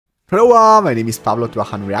Hello, my name is Pablo to a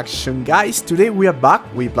hand reaction. Guys, today we are back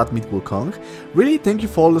with Wukong. Really, thank you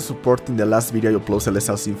for all the support in the last video I uploaded.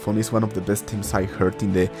 Celestial Symphony is one of the best teams I heard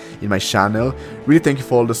in my channel. Really, thank you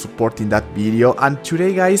for all the support in that video. And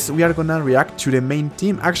today, guys, we are gonna react to the main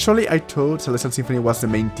team. Actually, I thought Celestial Symphony was the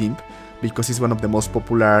main team because it's one of the most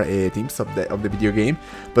popular teams of the video game.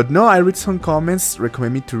 But no, I read some comments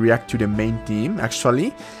recommend me to react to the main team,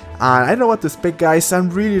 actually. And I don't know what to expect, guys.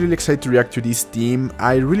 I'm really excited to react to this team.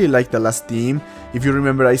 I really like the last team. If you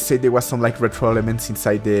remember, I said there was some like retro elements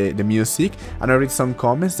inside the music. And I read some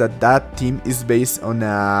comments that team is based on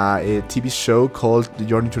a TV show called The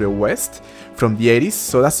Journey to the West from the 80s.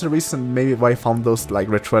 So that's the reason maybe why I found those like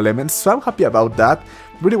retro elements. So I'm happy about that.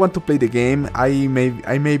 Really want to play the game. I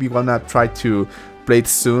maybe wanna try to play it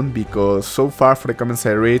soon, because so far for the comments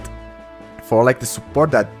I read, for like the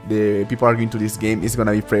support that the people are giving to this game, is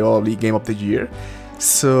gonna be probably game of the year.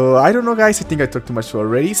 So I don't know, guys, I think I talked too much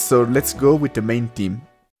already, so let's go with the main team.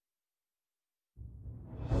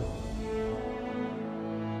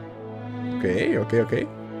 Okay.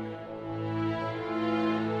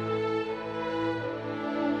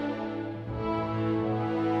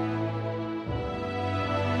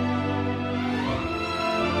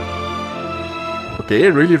 Okay,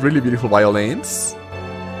 really beautiful violins.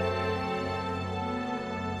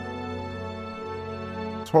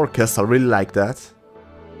 Orchestra, I really like that.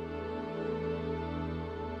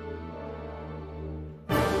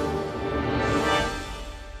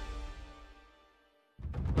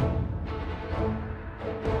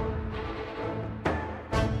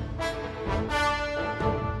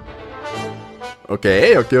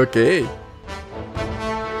 Okay.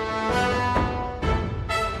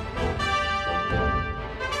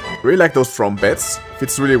 Really like those trumpets.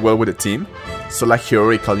 Fits really well with the team. So like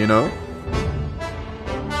heroical, you know?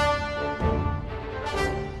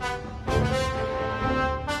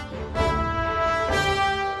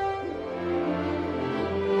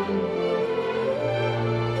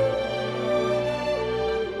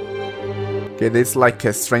 Okay, there's like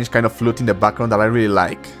a strange kind of flute in the background that I really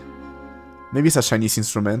like. Maybe it's a Chinese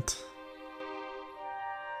instrument.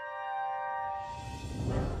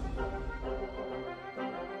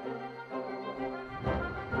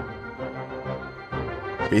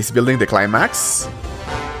 Okay, he's building the climax.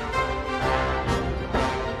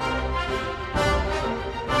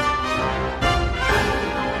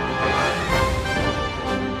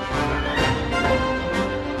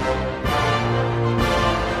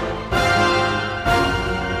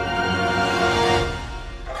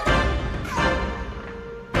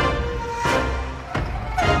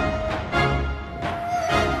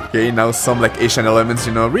 Okay, now some like Asian elements,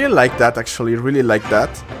 you know, really like that actually, really like that.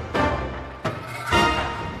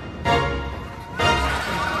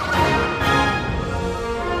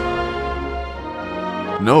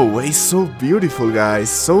 No way, so beautiful, guys,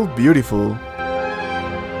 so beautiful.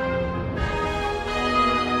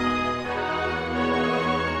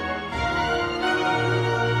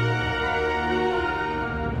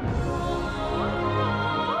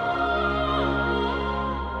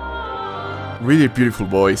 Really beautiful,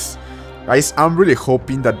 boys. Guys, I'm really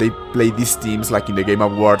hoping that they play these teams like in the Game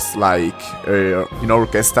Awards, like in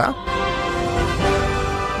orchestra.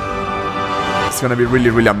 It's gonna be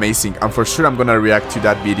really amazing, and for sure I'm gonna react to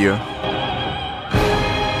that video.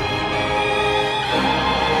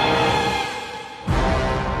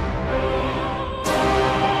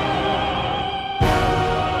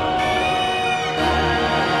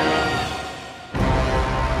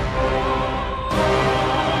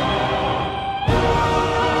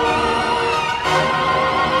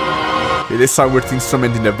 There's a weird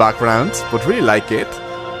instrument in the background, but really like it.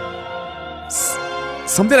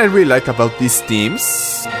 Something I really like about these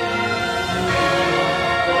teams.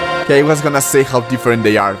 Okay, I was gonna say how different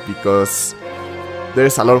they are, because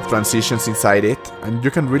there's a lot of transitions inside it, and you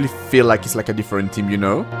can really feel like it's like a different team, you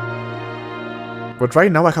know? But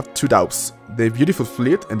right now I have two doubts. The beautiful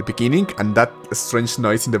flute in the beginning, and that strange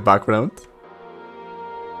noise in the background.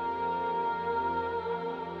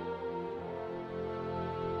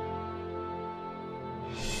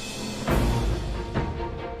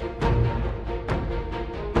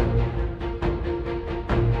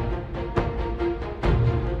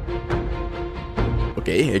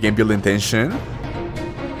 Okay, again building tension.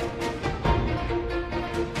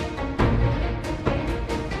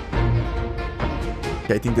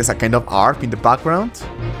 Okay, I think there's a kind of harp in the background.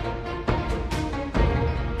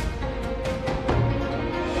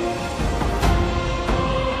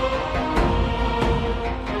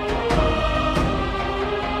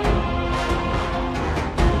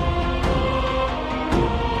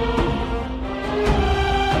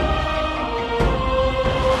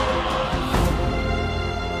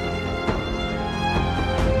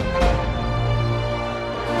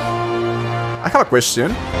 have a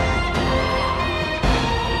question.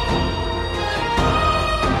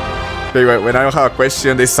 Okay, when I have a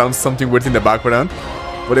question, they sound something weird in the background.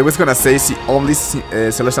 What I was gonna say is only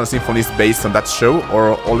Celestial Symphony is based on that show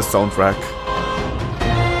or all the soundtrack.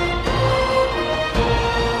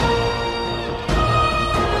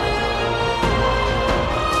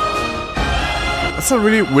 That's a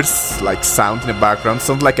really weird like sound in the background.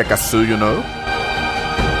 Sounds like a kazoo, you know?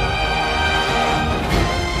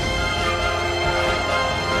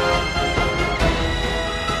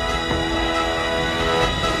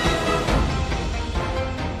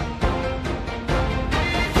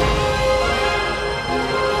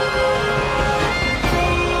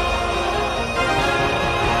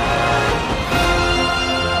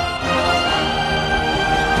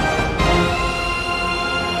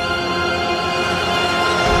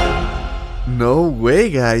 No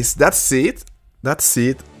way, guys. That's it. That's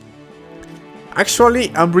it.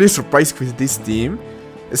 Actually, I'm really surprised with this theme.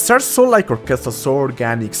 It starts so like orchestral, so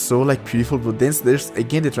organic, so like beautiful, but then there's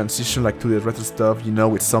again the transition like to the retro stuff, you know,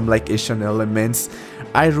 with some like Asian elements.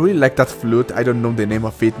 I really like that flute. I don't know the name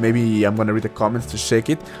of it. Maybe I'm gonna read the comments to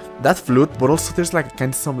check it. That flute, but also there's like kind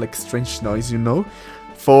of some like strange noise, you know.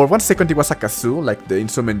 For 1 second it was a kazoo, like the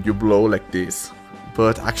instrument you blow like this.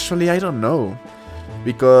 But actually I don't know,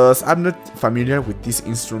 because I'm not familiar with these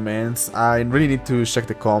instruments. I really need to check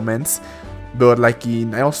the comments. But like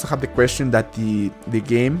I also have the question that the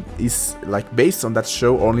game is like based on that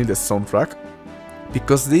show, only the soundtrack,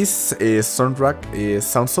 because this soundtrack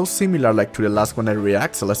sounds so similar like to the last one I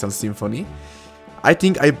react, Celestial Symphony. I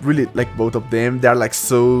think I really like both of them. They are like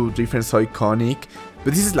so different, so iconic.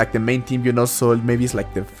 But this is like the main theme, you know, so maybe it's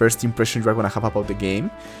like the first impression you're gonna have about the game.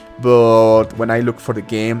 But when I look for the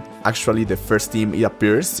game, actually the first theme it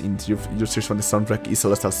appears in your search for the soundtrack is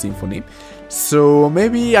Celestial Symphony. So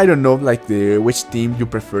maybe, I don't know, like which theme you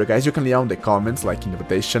prefer, guys. You can leave down in the comments, like in the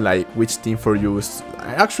invitation, like which theme for you is.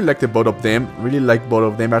 I actually like the both of them. Really like both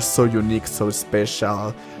of them. Are so unique, so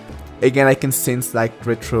special. Again, I can sense like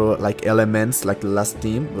retro like elements like the last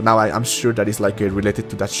theme. Now I'm sure that is like related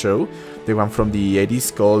to that show, the one from the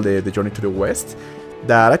 80s called the Journey to the West.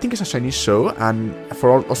 That I think is a Chinese show, and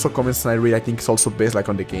for also comments I read, I think it's also based like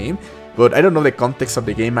on the game. But I don't know the context of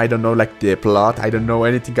the game. I don't know like the plot. I don't know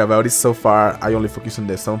anything about it so far. I only focus on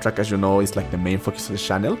the soundtrack, as you know, it's like the main focus of the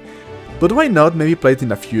channel. But why not maybe play it in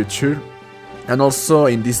the future? And also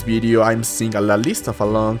in this video I'm seeing a long list of a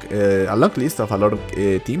long list of a lot of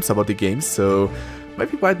themes about the game, so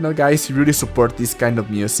maybe why not, guys? You really support this kind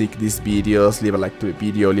of music, these videos, leave a like to the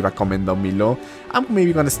video, leave a comment down below. I'm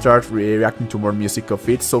maybe gonna start reacting to more music of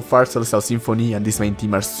it. So far Celestial Symphony and this main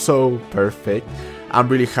theme are so perfect. I'm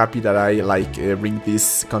really happy that I like bring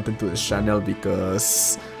this content to the channel,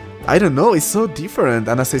 because I don't know, it's so different.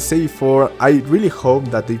 And as I say before, I really hope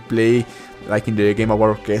that they play like in the Game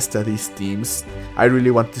Award Orchestra these themes. I really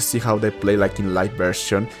want to see how they play like in live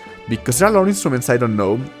version, because there are a lot of instruments I don't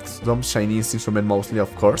know, some Chinese instrument mostly,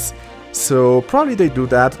 of course. So probably they do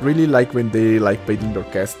that. Really like when they like played in the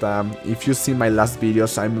orchestra. If you see my last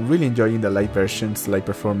videos, I'm really enjoying the live versions, live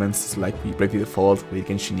performances like we Break the Default with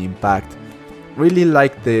Genshin Impact. Really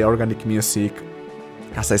like the organic music.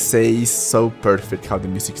 As I say, it's so perfect how the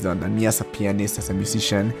music's done, and me as a pianist, as a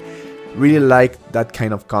musician, really like that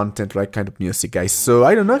kind of content, right kind of music, guys. So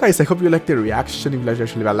I don't know, guys, I hope you like the reaction. If you like the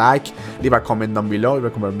reaction, leave a like, leave a comment down below. If you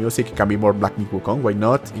recommend music, it can be more Black Myth Wukong, why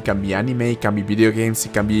not? It can be anime, it can be video games,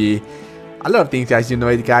 it can be a lot of things, guys, you know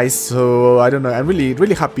it, guys. So I don't know, I'm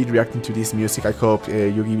really happy reacting to this music. I hope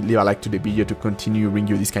you leave a like to the video to continue bring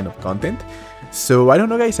you this kind of content. So I don't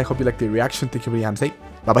know, guys, I hope you like the reaction. Thank you very much, and say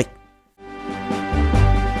bye bye.